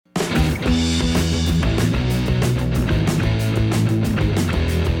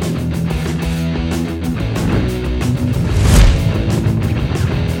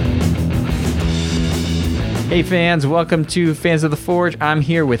Hey fans, welcome to Fans of the Forge. I'm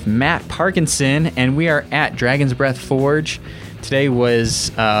here with Matt Parkinson, and we are at Dragon's Breath Forge. Today was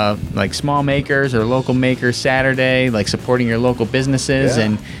like small makers or local makers Saturday, like supporting your local businesses,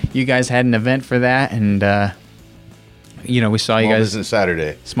 and you guys had an event for that, and we saw you guys. Small Business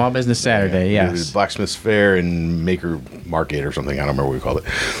Saturday. Small Business Saturday, yes. It was Blacksmith's Fair and Maker Market or something. I don't remember what we called it.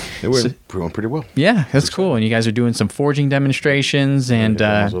 It went pretty well. Yeah, that's cool. And you guys are doing some forging demonstrations and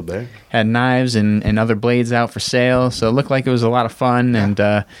had knives and other blades out for sale. So it looked like it was a lot of fun. Yeah.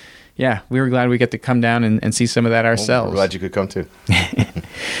 And we were glad we get to come down and see some of that ourselves. We're glad you could come too.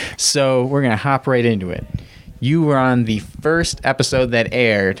 So we're going to hop right into it. You were on the first episode that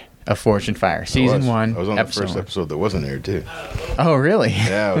aired of Forged in Fire, season 1. I was on the first episode that wasn't aired too. Oh, really?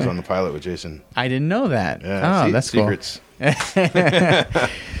 Yeah, I was on the pilot with Jason. I didn't know that. Yeah, that's secrets. Cool.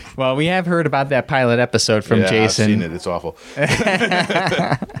 Well, we have heard about that pilot episode from Jason. I've seen it. It's awful.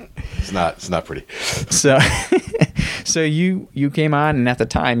 It's not pretty. So you came on, and at the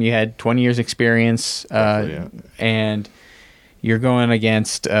time you had 20 years experience, and you're going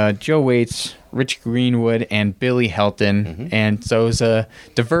against Joe Waits, Rich Greenwood, and Billy Helton. Mm-hmm. And so it was a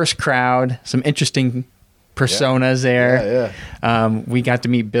diverse crowd, some interesting personas there. Yeah. We got to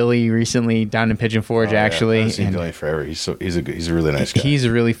meet Billy recently down in Pigeon Forge, actually. I've seen Billy forever. He's a really nice guy. He's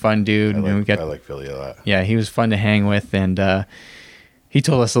a really fun dude. I like Billy a lot. Yeah, he was fun to hang with, and he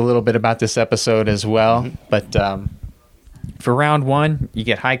told us a little bit about this episode as well. Mm-hmm. But for round 1, you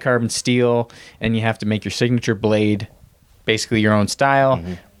get high carbon steel, and you have to make your signature blade, basically your own style.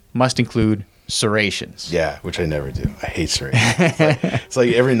 Mm-hmm. Must include serrations. Yeah, which I never do. I hate serrations. It's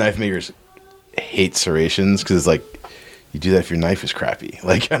like every knife maker's hate serrations because it's like you do that if your knife is crappy.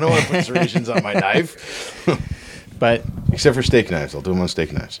 Like I don't want to put serrations on my knife. But except for steak knives, I'll do them on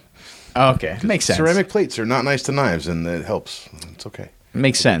steak knives. Okay, makes sense. Ceramic plates are not nice to knives, and it helps. It's okay.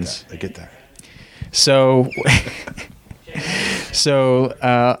 Makes sense. I get that. So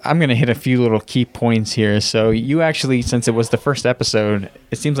I'm going to hit a few little key points here. So you actually, since it was the first episode,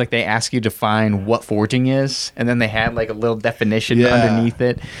 it seems like they ask you to define what forging is, and then they had like a little definition underneath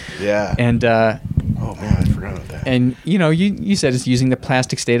it. Yeah. And oh man, I forgot about that. And you said it's using the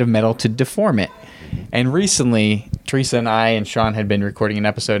plastic state of metal to deform it. Mm-hmm. And recently, Teresa and I and Sean had been recording an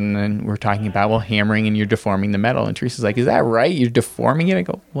episode, and then we're talking about hammering, and you're deforming the metal. And Teresa's like, "Is that right? You're deforming it?" I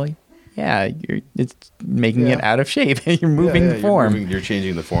go, "Well, yeah, it's making it out of shape. You're moving the form. You're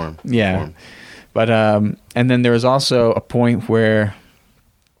changing the form. Yeah. But and then there was also a point where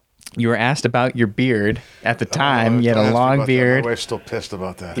you were asked about your beard at the time. You had a long beard. My wife's still pissed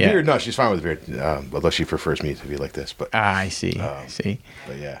about that. The beard, no, she's fine with the beard, although she prefers me to be like this. But I see. I see.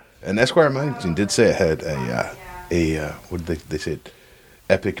 But yeah, and Esquire magazine did say it had a what did they say?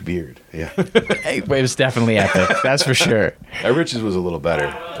 Epic beard. Yeah. It was definitely epic. That's for sure. Rich's was a little better,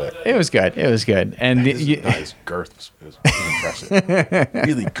 but it was good. It was good. And his girth was impressive.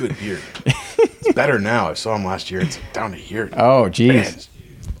 Really good beard. It's better now. I saw him last year. It's down to here. Oh, geez.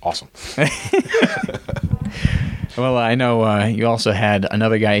 Awesome. Well, I know you also had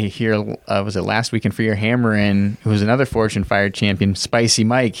another guy here, was it last weekend for your hammer-in, who was another Forged in Fire champion, Spicy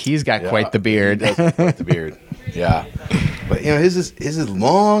Mike. He's got quite the beard. He does have quite the beard. Yeah. But, his is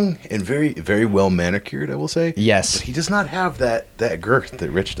long and very, very well manicured, I will say. Yes. But he does not have that girth that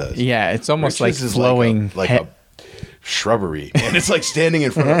Rich does. Yeah, it's almost like flowing. Like a shrubbery. And it's like standing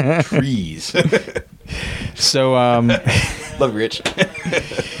in front of trees. So, love Rich.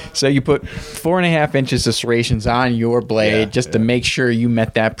 So you put 4.5 inches of serrations on your blade to make sure you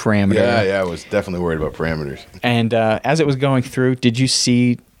met that parameter. Yeah, I was definitely worried about parameters. And as it was going through, did you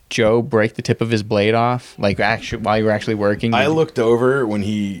see Joe break the tip of his blade off, like while you were actually working? I looked over when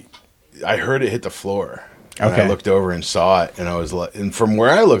I heard it hit the floor. And I looked over and saw it, and I was like, and from where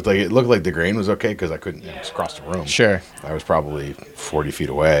I looked, like it looked like the grain was okay because I couldn't just cross the room. Sure. I was probably 40 feet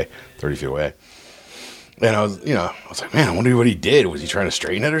away, 30 feet away. And I was like, man, I wonder what he did. Was he trying to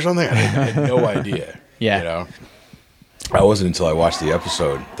straighten it or something? I had no idea. Yeah. I wasn't until I watched the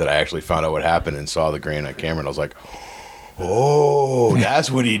episode that I actually found out what happened and saw the grain on camera. And I was like, oh,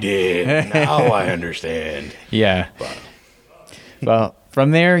 that's what he did. Now I understand. Yeah. Well, from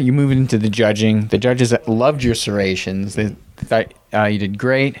there, you move into the judging. The judges loved your serrations. They thought you did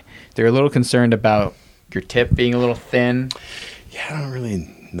great. They're a little concerned about your tip being a little thin. Yeah, I don't really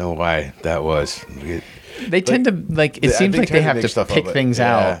know why that was. They tend to, it seems like they have to pick things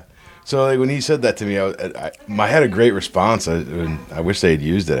out. So when he said that to me, I had a great response. I wish they had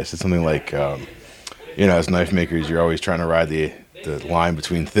used it. I said something like, as knife makers, you're always trying to ride the line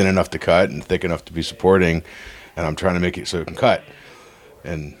between thin enough to cut and thick enough to be supporting, and I'm trying to make it so it can cut.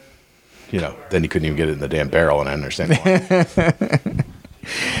 And, then he couldn't even get it in the damn barrel, and I understand why.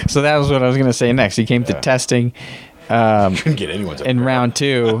 So that was what I was going to say next. He came to testing Couldn't get anyone's in round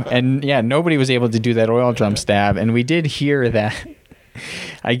 2. And yeah, nobody was able to do that oil drum stab. And we did hear that,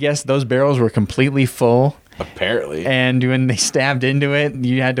 I guess those barrels were completely full. Apparently. And when they stabbed into it,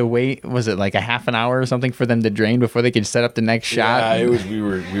 you had to wait, was it like a half an hour or something for them to drain before they could set up the next shot? Yeah, it was.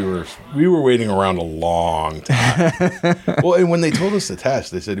 We were waiting around a long time. Well, and when they told us the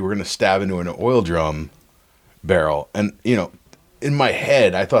test, they said we're going to stab into an oil drum barrel, and in my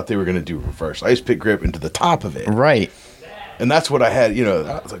head, I thought they were going to do reverse ice pick grip into the top of it. Right. And that's what I had.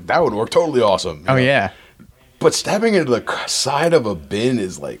 I was like, that would work totally awesome. Oh yeah. But stabbing into the side of a bin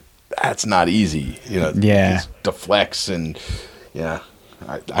is like, that's not easy. Yeah. It deflects and yeah.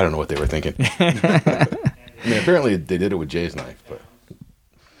 I don't know what they were thinking. I mean, apparently they did it with Jay's knife, but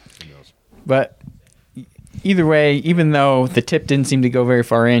who knows? But either way, even though the tip didn't seem to go very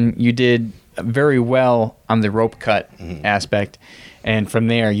far in, you did very well on the rope cut aspect. And from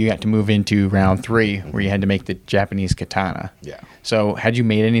there, you got to move into round 3, where you had to make the Japanese katana. Yeah. So had you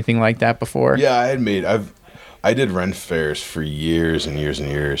made anything like that before? Yeah, I did Ren fairs for years and years and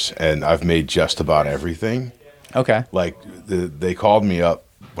years, and I've made just about everything. Okay. Like, they called me up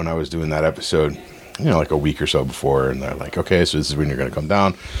when I was doing that episode, like a week or so before, and they're like, okay, so this is when you're going to come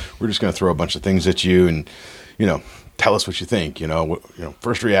down. We're just going to throw a bunch of things at you, and, tell us what you think,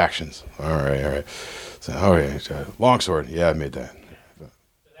 first reactions. All right. So, longsword, yeah, I made that.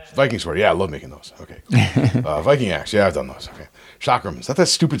 Viking sword, yeah, I love making those. Okay. Viking axe, yeah, I've done those. Okay. Chakram, is that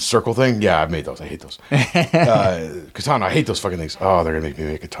stupid circle thing? Yeah, I've made those. I hate those. Katana, I hate those fucking things. Oh, they're gonna make me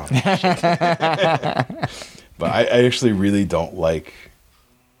make katana. But I actually really don't like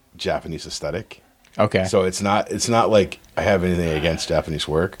Japanese aesthetic. Okay. So it's not like I have anything against Japanese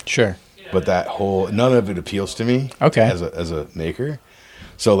work. Sure. But none of it appeals to me. Okay. As a maker.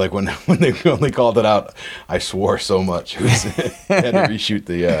 So like when they only called it out, I swore so much. I had to reshoot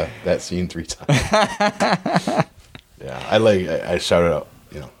that scene 3 times. Yeah, I shouted out,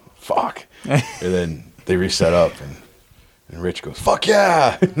 fuck, and then they reset up, and Rich goes, fuck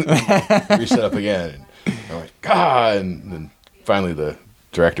yeah, reset up again, and I'm like, God, and then finally the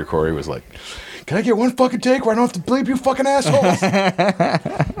director Corey was like, can I get one fucking take where I don't have to bleep you fucking assholes?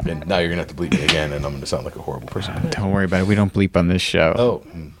 And now you're gonna have to bleep me again, and I'm gonna sound like a horrible person. Don't worry about it. We don't bleep on this show. Oh.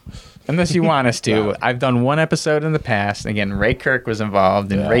 Unless you want us to. I've done one episode in the past. Again, Ray Kirk was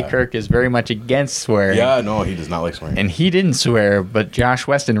involved, and Ray Kirk is very much against swearing. Yeah, no, he does not like swearing. And he didn't swear, but Josh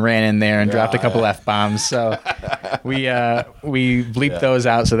Weston ran in there and dropped a couple F-bombs. So we bleeped those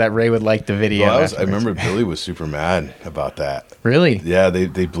out so that Ray would like the video. Well, I remember Billy was super mad about that. Really? Yeah, they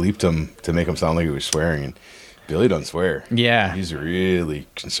bleeped him to make him sound like he was swearing, and Billy doesn't swear. Yeah. He's really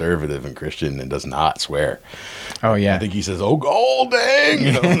conservative and Christian and does not swear. Oh, yeah. I think he says, oh dang!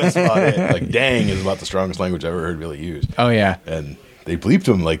 And that's about it. Like, dang is about the strongest language I've ever heard Billy use. Oh, yeah. And they bleeped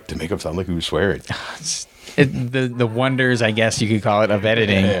him, like, to make him sound like he was swearing. The wonders, I guess you could call it, of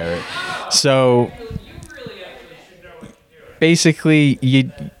editing. Yeah, right. So basically, you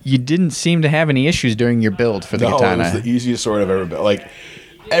didn't seem to have any issues during your build for the katana. It was the easiest sword I've ever built. Like,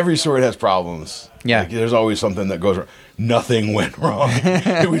 every sword has problems. Yeah. Like, there's always something that goes wrong. Nothing went wrong.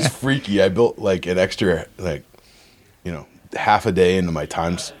 It was freaky. I built, like, an extra, like, half a day into my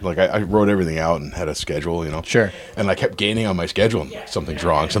times. Like, I wrote everything out and had a schedule, Sure. And I kept gaining on my schedule. And something's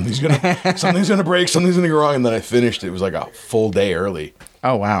wrong. Something's gonna break. Something's gonna go wrong. And then I finished. It was like a full day early.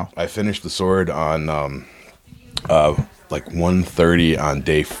 Oh, wow. I finished the sword on, like 1:30 on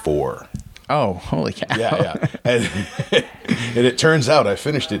day 4. Oh, holy cow. Yeah. And it turns out I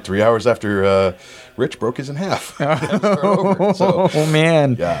finished it 3 hours after Rich broke his in half. Oh,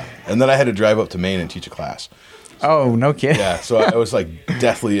 man. Yeah. And then I had to drive up to Maine and teach a class. Oh, no kidding. Yeah. So I was like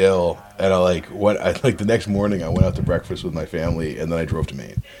deathly ill. And the next morning I went out to breakfast with my family and then I drove to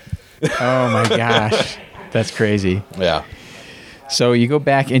Maine. Oh, my gosh. That's crazy. Yeah. So you go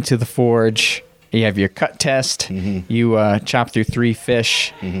back into the forge. You have your cut test. Mm-hmm. You chop through 3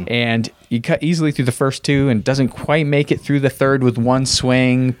 fish, and you cut easily through the first 2, and doesn't quite make it through the 3rd with 1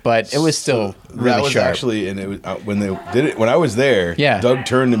 swing, but it was still really that was sharp. Actually, and it was when they did it when I was there. Yeah. Doug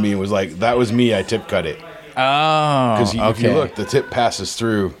turned to me and was like, "That was me. I tip cut it." Oh, because if you look, the tip passes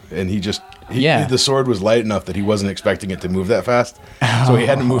through, and the sword was light enough that he wasn't expecting it to move that fast, so he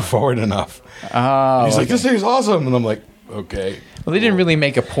had to move forward enough. Oh, and he's like, "This thing's awesome," and I'm like, "Okay." Well, they didn't really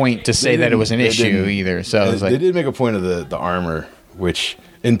make a point to say that it was an issue either. So it was they did make a point of the armor, which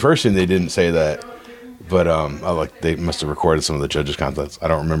in person they didn't say that, but they must have recorded some of the judges' comments. I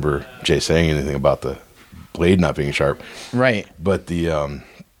don't remember Jay saying anything about the blade not being sharp. Right. But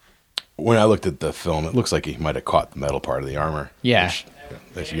when I looked at the film, it looks like he might have caught the metal part of the armor. Yeah.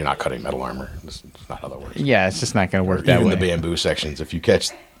 Which, you're not cutting metal armor. It's not how that works. Yeah, it's just not going to work that way. Even the bamboo sections, if you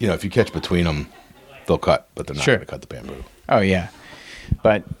catch between them, they'll cut, but they're not going to cut the bamboo. Oh yeah,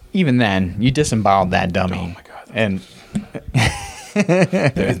 but even then, you disemboweled that dummy. Oh my god! And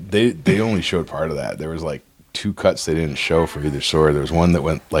they only showed part of that. There was like 2 cuts they didn't show for either sword. There was one that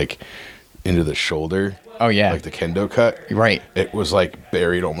went like into the shoulder. Oh yeah, like the kendo cut. Right. It was like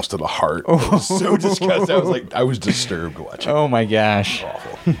buried almost to the heart. It was so disgusting. I was disturbed watching. Oh my gosh.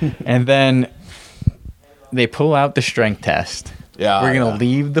 Awful. And then they pull out the strength test. Yeah. We're gonna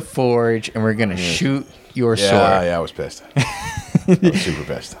leave the forge and we're gonna shoot your sword. Yeah, I was pissed. I was super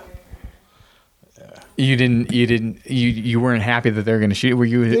pissed. You weren't happy that they were gonna shoot. Were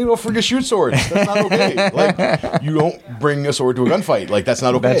you? They don't forget shoot swords. That's not okay. Like, you don't bring a sword to a gunfight. Like, that's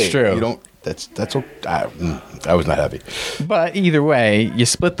not okay. That's true. You don't. That's okay. I was not happy. But either way, you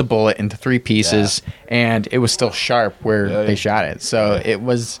split the bullet into 3 pieces, and it was still sharp where they shot it. So it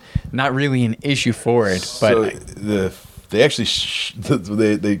was not really an issue for it. But so they actually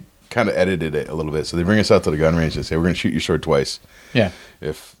they kind of edited it a little bit. So they bring us out to the gun range and say, we're going to shoot your sword twice. Yeah.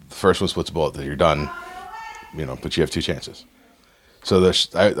 If the first one splits a bullet, then you're done. But you have 2 chances. So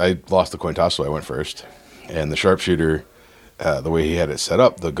I lost the coin toss, so I went first. And the sharpshooter, the way he had it set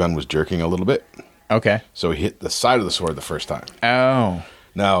up, the gun was jerking a little bit. Okay. So he hit the side of the sword the first time. Oh.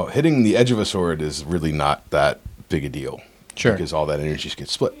 Now, hitting the edge of a sword is really not that big a deal. Sure. Because all that energy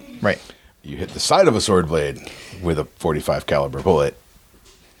gets split. Right. You hit the side of a sword blade with a .45 caliber bullet,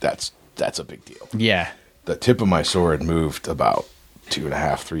 that's a big deal. Yeah. The tip of my sword moved about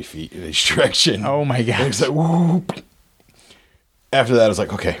 2.5, 3 feet in each direction. Oh my gosh. It's like, whoop. After that, I was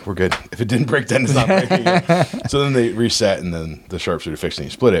like, okay, we're good. If it didn't break, then it's not breaking again. So then they reset, and then the sharpshooter fixed it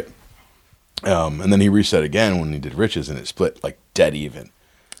and he split it. And then he reset again when he did Rich's, and it split like dead even.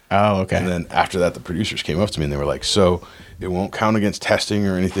 Oh, okay. And then after that, the producers came up to me and they were like, so it won't count against testing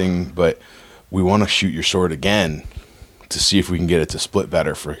or anything, but we want to shoot your sword again to see if we can get it to split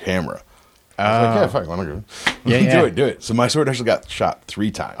better for camera. I was like, yeah, fine. Why not do it. So my sword actually got shot 3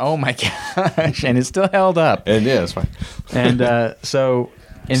 times. Oh my gosh. And it still held up. And yeah, it's fine. And so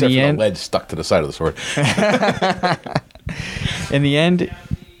in Except the for end, the lead stuck to the side of the sword. in the end,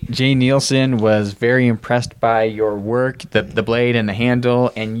 Jay Nielsen was very impressed by your work, the blade and the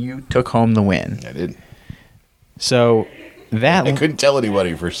handle, and you took home the win. I did. So I couldn't tell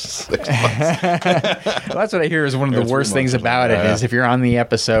anybody for 6 months. Well, that's what I hear is one of the worst things about it is if you're on the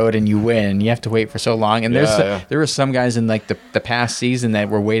episode and you win, you have to wait for so long. And there were some guys in like the past season that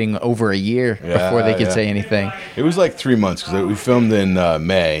were waiting over a year before they could say anything. It was like 3 months because we filmed in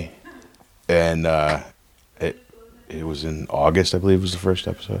May, and it was in August, I believe, was the first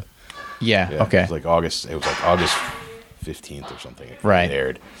episode. Yeah. Okay. It was like August 15th or something. Right. It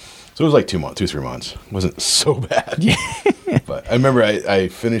aired. So it was like 2-3 months. It wasn't so bad. Yeah. But I remember I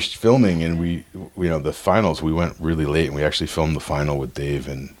finished filming, and we the finals, we went really late, and we actually filmed the final with Dave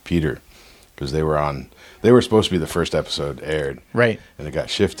and Peter because they were supposed to be the first episode aired. Right. And it got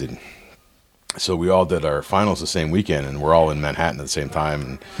shifted. So we all did our finals the same weekend, and we're all in Manhattan at the same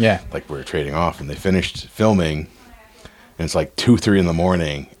time. And like we were trading off, and they finished filming. And it's like 2-3 in the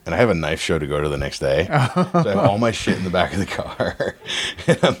morning, and I have a knife show to go to the next day. So I have all my shit in the back of the car.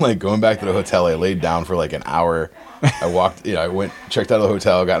 And I'm like going back to the hotel. I laid down for like an hour. I walked, I went, checked out of the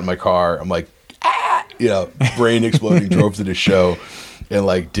hotel, got in my car. I'm like, brain exploding, drove to the show, and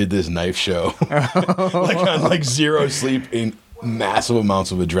like did this knife show. Like on like 0 sleep and massive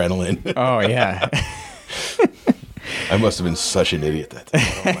amounts of adrenaline. Oh, yeah. I must have been such an idiot that time.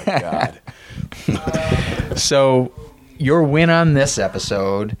 Oh my God. So your win on this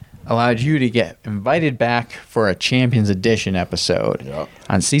episode allowed you to get invited back for a Champions Edition episode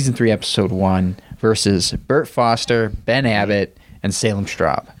on Season 3, Episode 1 versus Bert Foster, Ben Abbott, and Salem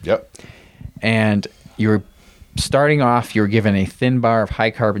Straub. Yep. And you were starting off, you were given a thin bar of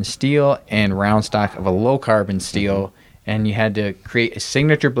high-carbon steel and round stock of a low-carbon steel, and you had to create a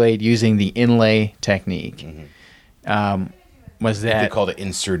signature blade using the inlay technique. Was that... They called it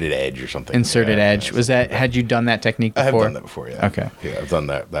inserted edge or something. Inserted edge. Was that... Had you done that technique before? I have done that before, yeah. Okay. Yeah, I've done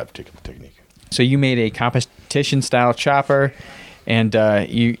that particular technique. So you made a competition-style chopper, and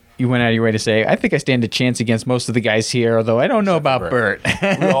you went out of your way to say, I think I stand a chance against most of the guys here, although I don't know about Bert.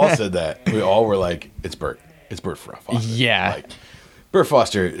 We all said that. We all were like, it's Bert. It's Bert Foster. Yeah. Like, Bert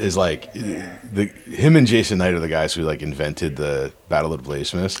Foster is like... him and Jason Knight are the guys who like invented the Battle of the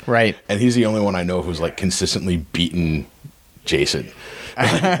Bladesmiths. Right. And he's the only one I know who's like consistently beaten Jason.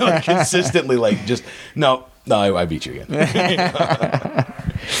 Like, consistently like just... No, I beat you again.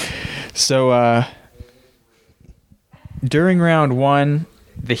 So, during round 1,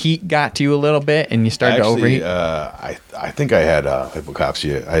 the heat got to you a little bit, and you started to overheat. I think I had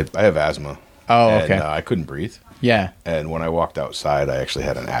hypoxia. I have asthma. Oh, and, okay. I couldn't breathe. Yeah. And when I walked outside, I actually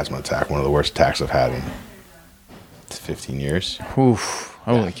had an asthma attack, one of the worst attacks I've had in 15 years. Oof.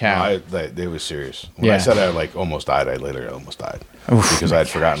 Holy cow. It was serious. When I said I almost died, I literally almost died. Oof, because I had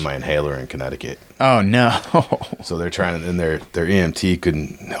forgotten my inhaler in Connecticut. Oh, no. So they're trying to, and their EMT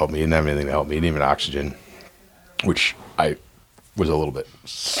couldn't help me, didn't have anything to help me, didn't even oxygen, which I was a little bit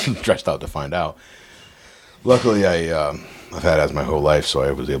stressed out to find out. Luckily, I've had asthma my whole life, so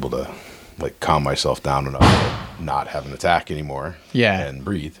I was able to calm myself down enough to not have an attack anymore. Yeah. And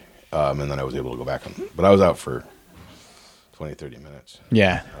breathe. And then I was able to go back on. But I was out for 20, 30 minutes.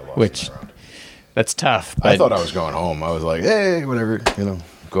 Yeah. Which, that's tough. But I thought I was going home. I was like, hey, whatever,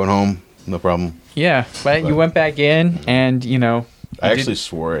 going home, no problem. Yeah, but you went back in and, I actually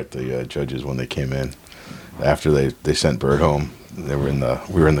swore at the judges when they came in. After they sent Bird home, we were in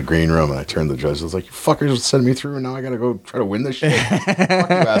the green room, and I turned to the judge. I was like, "You fuckers sent me through, and now I gotta go try to win this shit. Fuck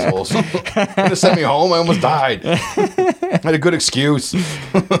you assholes! You're gonna send me home. I almost died. I had a good excuse."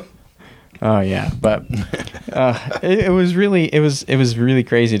 Oh yeah, but it was really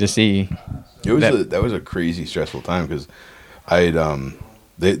crazy to see. That was a crazy stressful time because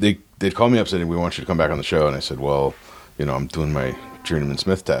they'd call me up saying, "We want you to come back on the show," and I said, "Well, I'm doing my Journeyman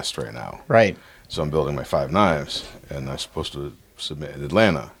Smith test right now, right? So I'm building my 5 knives, and I'm supposed to submit in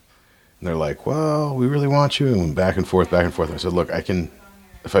Atlanta." And they're like, "Well, we really want you," and back and forth. I said, "Look,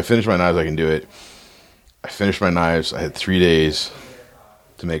 if I finish my knives, I can do it." I finished my knives. I had 3 days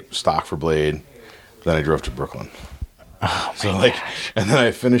to make stock for blade. Then I drove to Brooklyn. Oh, and then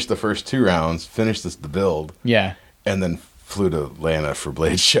I finished the first 2 rounds, finished the build. Yeah. And then flew to Atlanta for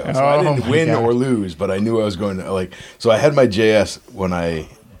blade show. So I didn't win or lose, but I knew I was going to so I had my JS when I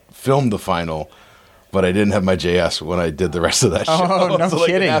filmed the final, but I didn't have my JS when I did the rest of that show. Oh, no so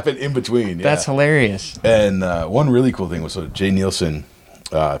kidding. It happened in between. Yeah. That's hilarious. And one really cool thing was, Jay Nielsen,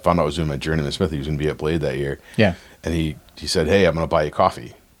 I found out I was doing my Journeyman Smith. He was going to be at Blade that year. Yeah. And he said, "Hey, I'm going to buy you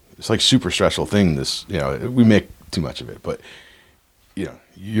coffee." It's super stressful thing. This, we make too much of it, but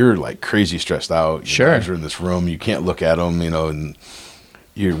you're crazy stressed out. Sure. You guys are in this room. You can't look at them, and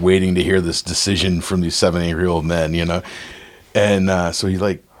you're waiting to hear this decision from these 7, 8-year-old men, And so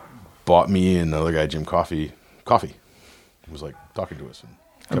he bought me and another guy, Jim Coffee. He was talking to us.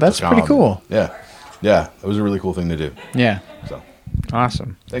 And that's pretty cool. Yeah. Yeah. It was a really cool thing to do. Yeah. So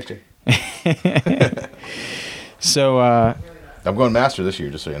awesome. Thanks, Jay. So, I'm going master this year,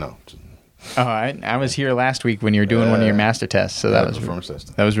 just so you know. Oh, I was here last week when you were doing one of your master tests, so that was performance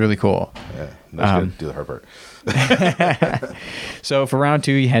test. That was really cool. Yeah, that's good. Do the hard part. So for round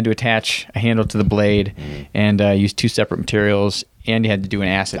 2, you had to attach a handle to the blade and use 2 separate materials, and you had to do an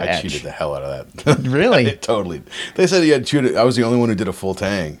acid etch. I cheated the hell out of that. Really? Totally. They said you had to cheat it. I was the only one who did a full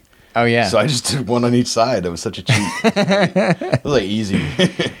tang. Oh yeah. So I just did one on each side. It was such a cheat. It was easy.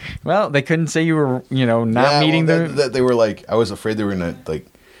 Well, they couldn't say you were, not meeting they were I was afraid they were gonna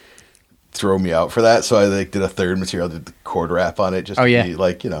throw me out for that. So I did a third material, did the cord wrap on it just to be get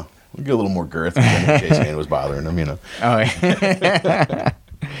a little more girth. And Jay's hand was bothering him, Oh. Yeah.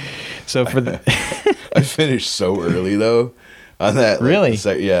 So for I finished so early though. On that, really?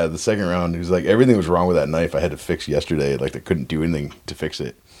 The second round, it was everything was wrong with that knife. I had to fix yesterday. They couldn't do anything to fix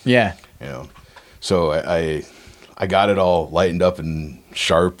it. Yeah. So I got it all lightened up and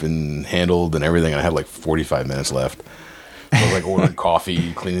sharp and handled and everything. And I had 45 minutes left. So I was ordering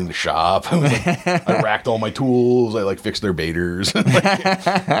coffee, cleaning the shop. I racked all my tools. I fixed their baiters,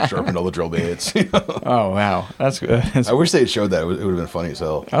 sharpened all the drill bits. Oh wow, that's good. I wish they had showed that. It would have been funny as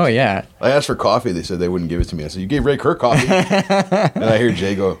hell. Oh yeah. I asked for coffee. They said they wouldn't give it to me. I said, "You gave Ray Kirk coffee." And I hear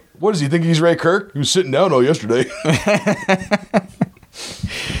Jay go, "What does he think he's Ray Kirk? He was sitting down all yesterday."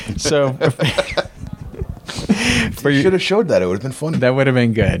 So you should have showed that. It would have been funny. That would have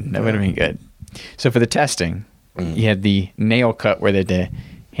been good. Would have been good. So for the testing, you had the nail cut where they had to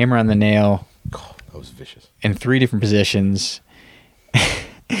hammer on the nail. Oh, that was vicious. In 3 different positions.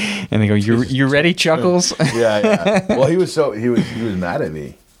 And they go, "You ready, Chuckles?" Yeah. Well, he was mad at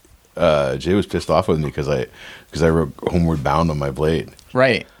me. Jay was pissed off with me because I wrote Homeward Bound on my blade.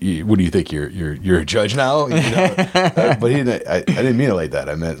 Right. What do you think? You're a judge now? But he didn't. I didn't mean it like that.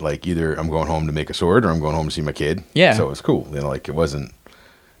 I meant either I'm going home to make a sword or I'm going home to see my kid. Yeah. So it was cool. It wasn't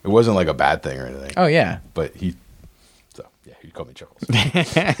a bad thing or anything. Oh yeah. But he called me Chuckles.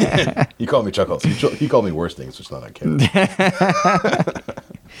 He called me Chuckles. He called me worse things, just not on camera.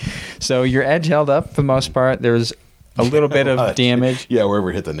 So your edge held up for the most part. There was a little bit of damage. Yeah,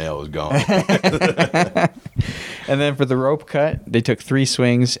 wherever it hit the nail, it was gone. And then for the rope cut, they took 3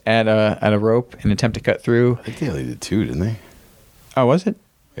 swings at a rope and attempt to cut through. I think they only did 2, didn't they? Oh, was it?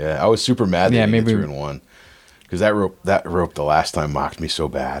 Yeah, I was super mad that they maybe get through in 1. Because that rope the last time mocked me so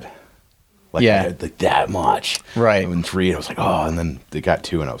bad. Like, I had like that much. Right. And 3, and I was like, oh, and then they got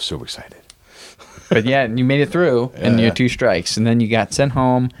 2, and I was so excited. But yeah, you made it through, and you had 2 strikes, and then you got sent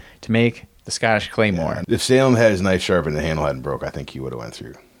home to make the Scottish Claymore. Yeah. If Salem had his knife sharp and the handle hadn't broke, I think he would have went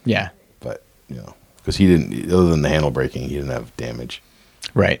through. Yeah. But, because he didn't, other than the handle breaking, he didn't have damage.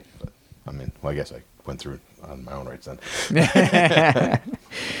 Right. But, I mean, well, I guess I went through on my own rights then.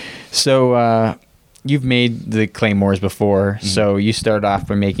 So, you've made the Claymores before, so you started off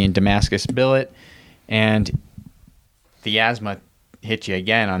by making Damascus billet, and the asthma hit you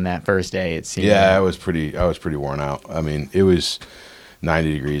again on that first day, it seemed. Yeah, I was pretty worn out. I mean, it was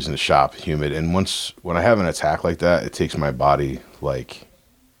 90 degrees in the shop, humid, and when I have an attack like that, it takes my body like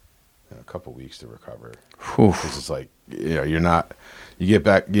a couple weeks to recover. Because it's like, you're not, you get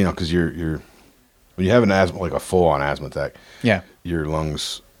back, because you're when you have an asthma, like a full-on asthma attack, yeah, your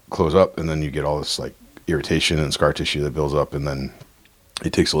lungs close up, and then you get all this like irritation and scar tissue that builds up, and then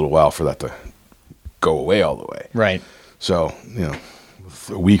it takes a little while for that to go away all the way. Right. So,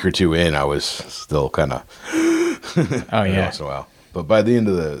 a week or 2 in, I was still kind of oh yeah, once in a while. But by the end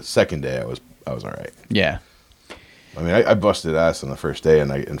of the second day, I was all right. Yeah. I mean, I busted ass on the first day,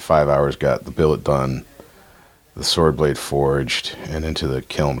 and I in 5 hours got the billet done, the sword blade forged, and into the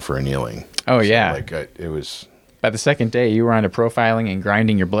kiln for annealing. Oh yeah. It was. By the second day, you were on to profiling and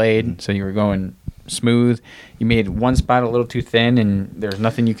grinding your blade, so you were going smooth. You made one spot a little too thin, and there's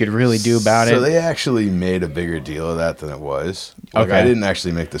nothing you could really do about it. So they actually made a bigger deal of that than it was. Like, I didn't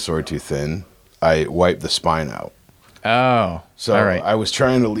actually make the sword too thin. I wiped the spine out. Oh, so all right. I was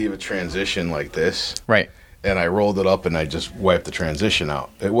trying to leave a transition like this. Right. And I rolled it up, and I just wiped the transition out.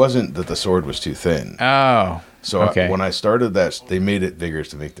 It wasn't that the sword was too thin. Oh, so okay. When I started that, they made it bigger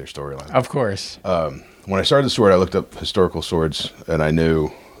to make their storyline. Of course. When I started the sword, I looked up historical swords, and I knew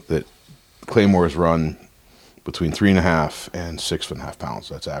that claymores run between 3.5 and 6.5 pounds.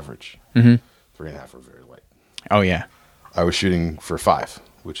 That's average. 3.5 are very light. Oh, yeah. I was shooting for 5,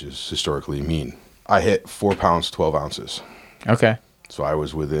 which is historically mean. I hit 4 pounds, 12 ounces. Okay. So I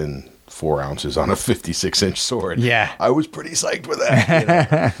was within 4 ounces on a 56-inch sword. Yeah. I was pretty psyched with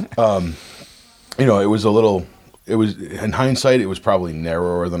that. It was a little... It was, in hindsight, it was probably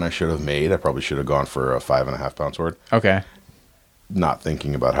narrower than I should have made. I probably should have gone for a 5.5 pound sword. Okay. Not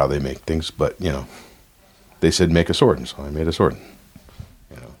thinking about how they make things, but they said make a sword, and so I made a sword.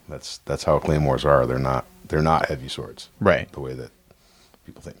 That's how claymores are. They're not heavy swords, right? The way that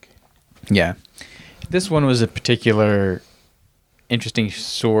people think. Yeah, this one was a particular interesting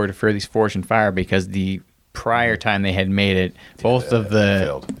sword for these Forged in Fire because the prior time they had made it, both of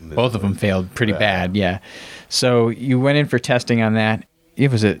them failed pretty bad. Yeah. So you went in for testing on that.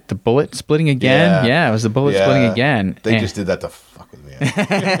 Was it the bullet splitting again? Yeah, it was the bullet splitting again. They just did that to fuck with me.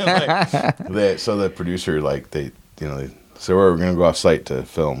 So the producer, they said, we're going to go off site to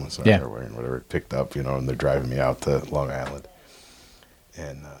film. So they're wearing whatever it picked up, and they're driving me out to Long Island.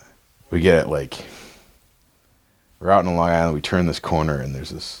 And we get it, we're out in Long Island. We turn this corner, and there's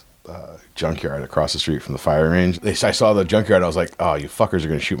this junkyard across the street from the fire range. I saw the junkyard. I was like, "Oh, you fuckers are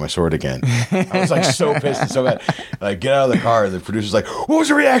gonna shoot my sword again!" I was so pissed and so bad. I get out of the car. And the producer's like, "What was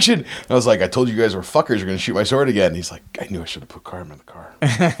the reaction?" And I was like, "I told you guys were fuckers are gonna shoot my sword again." And he's like, "I knew I should have put Carmen in the car.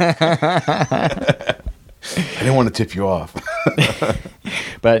 I didn't want to tip you off."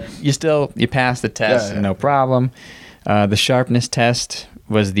 But you passed the test, no problem. The sharpness test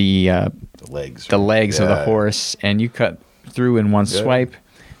was the legs of the horse, and you cut through in one swipe.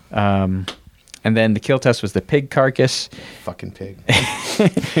 And then the kill test was the pig carcass. Fucking pig.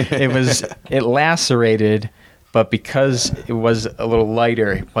 It lacerated, but because it was a little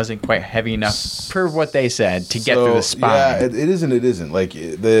lighter, it wasn't quite heavy enough, per what they said, to get through the spine. Yeah, it isn't. It isn't.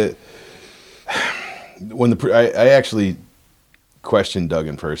 I actually questioned Doug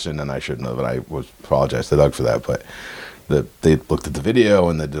in person, and I shouldn't have, and I apologize to Doug for that, but they looked at the video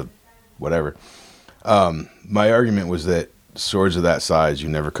and they did whatever. My argument was that swords of that size, you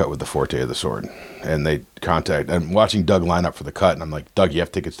never cut with the forte of the sword. And I'm watching Doug line up for the cut, and I'm like, Doug, you have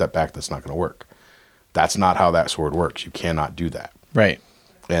to take a step back. That's not going to work. That's not how that sword works. You cannot do that. Right.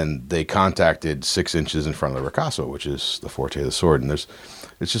 And they contacted 6 inches in front of the ricasso, which is the forte of the sword. And it's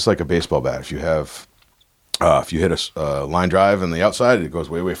just like a baseball bat. If you hit a line drive on the outside, it goes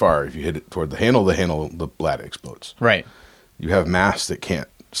way, way far. If you hit it toward the handle, the blade explodes. Right. You have mass that can't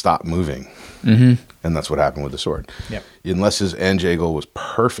stop moving. Mm-hmm. And that's what happened with the sword. Yep. Unless his edge angle was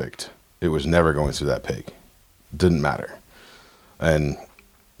perfect, it was never going through that pig. Didn't matter. And,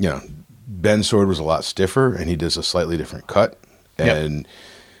 Ben's sword was a lot stiffer, and he does a slightly different cut. And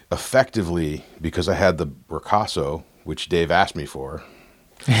effectively, because I had the ricasso, which Dave asked me for,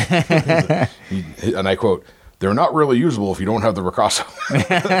 and I quote, they're not really usable if you don't have the Ricasso.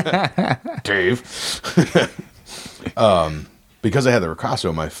 Dave. Because I had the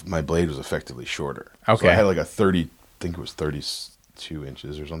Ricasso, my blade was effectively shorter. Okay. So I had like a 30, I think it was 32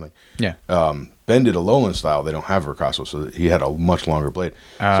 inches or something. Yeah. Ben did a Lowland style. They don't have Ricasso, so he had a much longer blade.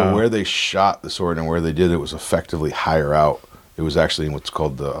 So where they shot the sword and where they did it was effectively higher out. It was actually in what's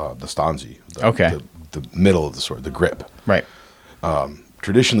called the stanzi. The middle of the sword, the grip. Right.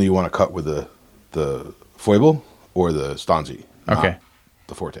 Traditionally, you want to cut with the foible or the stanzi. Okay.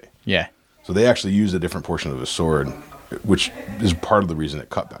 The forte. Yeah. So they actually used a different portion of the sword, which is part of the reason it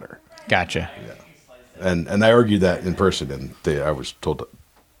cut better. Gotcha. Yeah. And I argued that in person, and I was told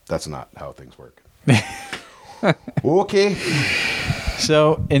that's not how things work. Okay.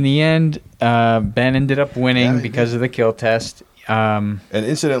 So in the end, Ben ended up winning because of the kill test. And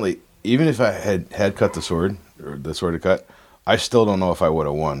incidentally, even if I had cut the sword, or the sword had cut, I still don't know if I would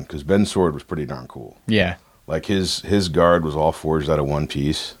have won, because Ben's sword was pretty darn cool. Yeah. Like his guard was all forged out of one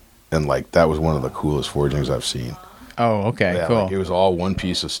piece, and like that was one of the coolest forgings I've seen. Oh, okay, Yeah, cool. Like, it was all one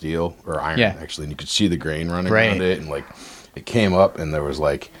piece of steel or iron, actually, and you could see the grain running Right. around it, and like it came up, and there was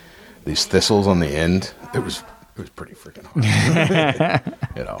like these thistles on the end. It was pretty freaking hard,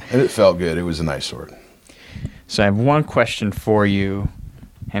 and it felt good. It was a nice sword. So I have one question for you,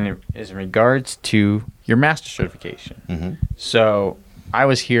 and it is in regards to your master certification. Mm-hmm. So I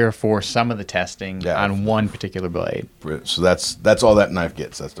was here for some of the testing Yeah. on one particular blade. So that's all that knife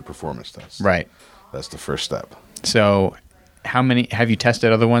gets. That's the performance test. Right. That's the first step. So how many have you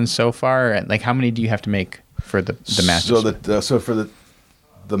tested other ones so far? And like how many do you have to make for the master? So for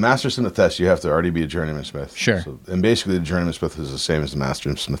the mastersmith test, you have to already be a journeyman smith. Sure. And basically, the journeyman smith is the same as the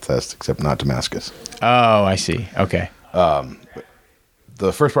mastersmith test, except not Damascus. Oh, I see. Okay.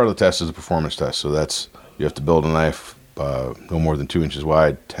 The first part of the test is a performance test. So that's you have to build a knife no more than 2 inches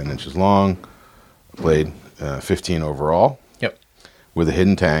wide, 10 inches long, blade, 15 overall. Yep. With a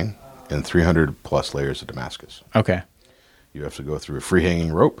hidden tang and 300 plus layers of Damascus. Okay. You have to go through a free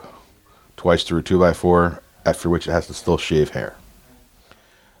hanging rope, twice through a 2x4, after which it has to still shave hair.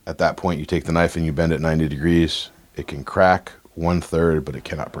 At that point, you take the knife and you bend it 90 degrees. It can crack 1/3, but it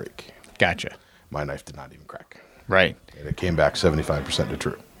cannot break. Gotcha. My knife did not even crack. Right. And it came back 75% to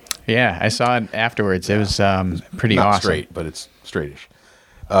true. Yeah, I saw it afterwards. It was pretty Not awesome. straight, but it's straightish.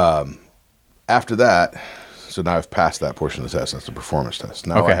 After that, so now I've passed that portion of the test. That's the performance test.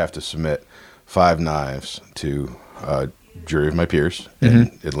 Now Okay. I have to submit 5 knives to a jury of my peers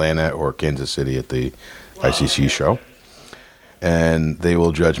in Atlanta or Kansas City at the ICC show. And they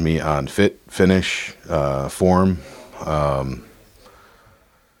will judge me on fit, finish, form,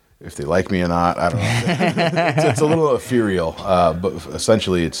 if they like me or not. I don't know. It's a little ethereal, but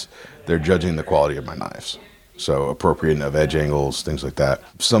essentially they're judging the quality of my knives. So appropriate of edge angles, things like that.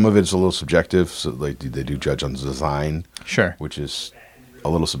 Some of it's a little subjective. So they do judge on design, Sure. which is a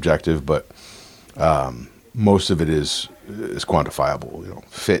little subjective, but most of it is quantifiable.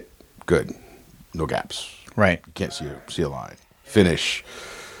 Fit, good, no gaps. Right. You can't see a line. Finish,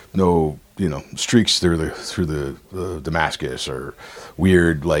 no streaks through the Damascus or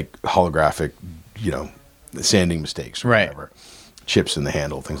weird like holographic sanding mistakes or Right. whatever. Chips in the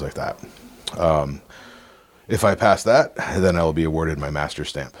handle, things like that. If I pass that, then I will be awarded my master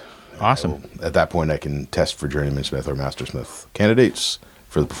stamp. Awesome. At that point, I can test for journeyman smith or master smith candidates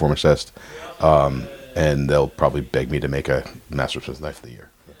for the performance test, and they'll probably beg me to make a master smith knife of the year.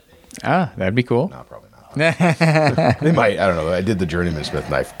 Ah, that'd be cool. No, probably not. They might. I don't know. I did the journeyman smith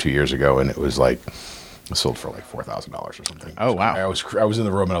knife 2 years ago, and it was like it sold for like $4,000 or something. Oh, wow. I was in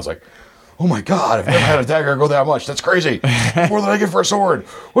the room, and I was like, "Oh my god! I've never had a dagger go that much. That's crazy. More than I get for a sword.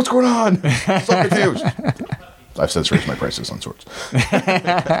 What's going on? I'm so confused." I've since raised my prices on swords.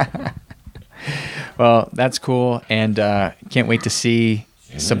 Well, that's cool, and can't wait to see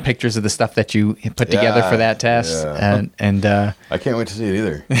some pictures of the stuff that you put together for that test. Yeah. And I can't wait to see it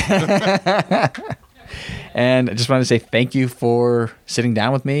either. and I just want to say thank you for sitting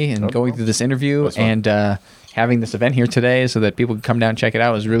down with me and going through this interview and having this event here today so that people can come down and check it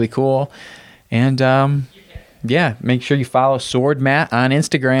out. It was really cool. And yeah, make sure you follow Sword Matt on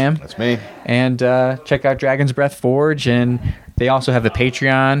Instagram. That's me. And check out Dragon's Breath Forge. And they also have a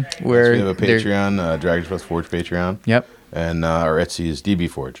Patreon where We have a Patreon, Dragon's Breath Forge Patreon. Yep. And our Etsy is DB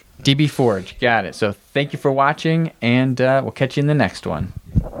Forge. DB Forge. Got it. So thank you for watching, and we'll catch you in the next one.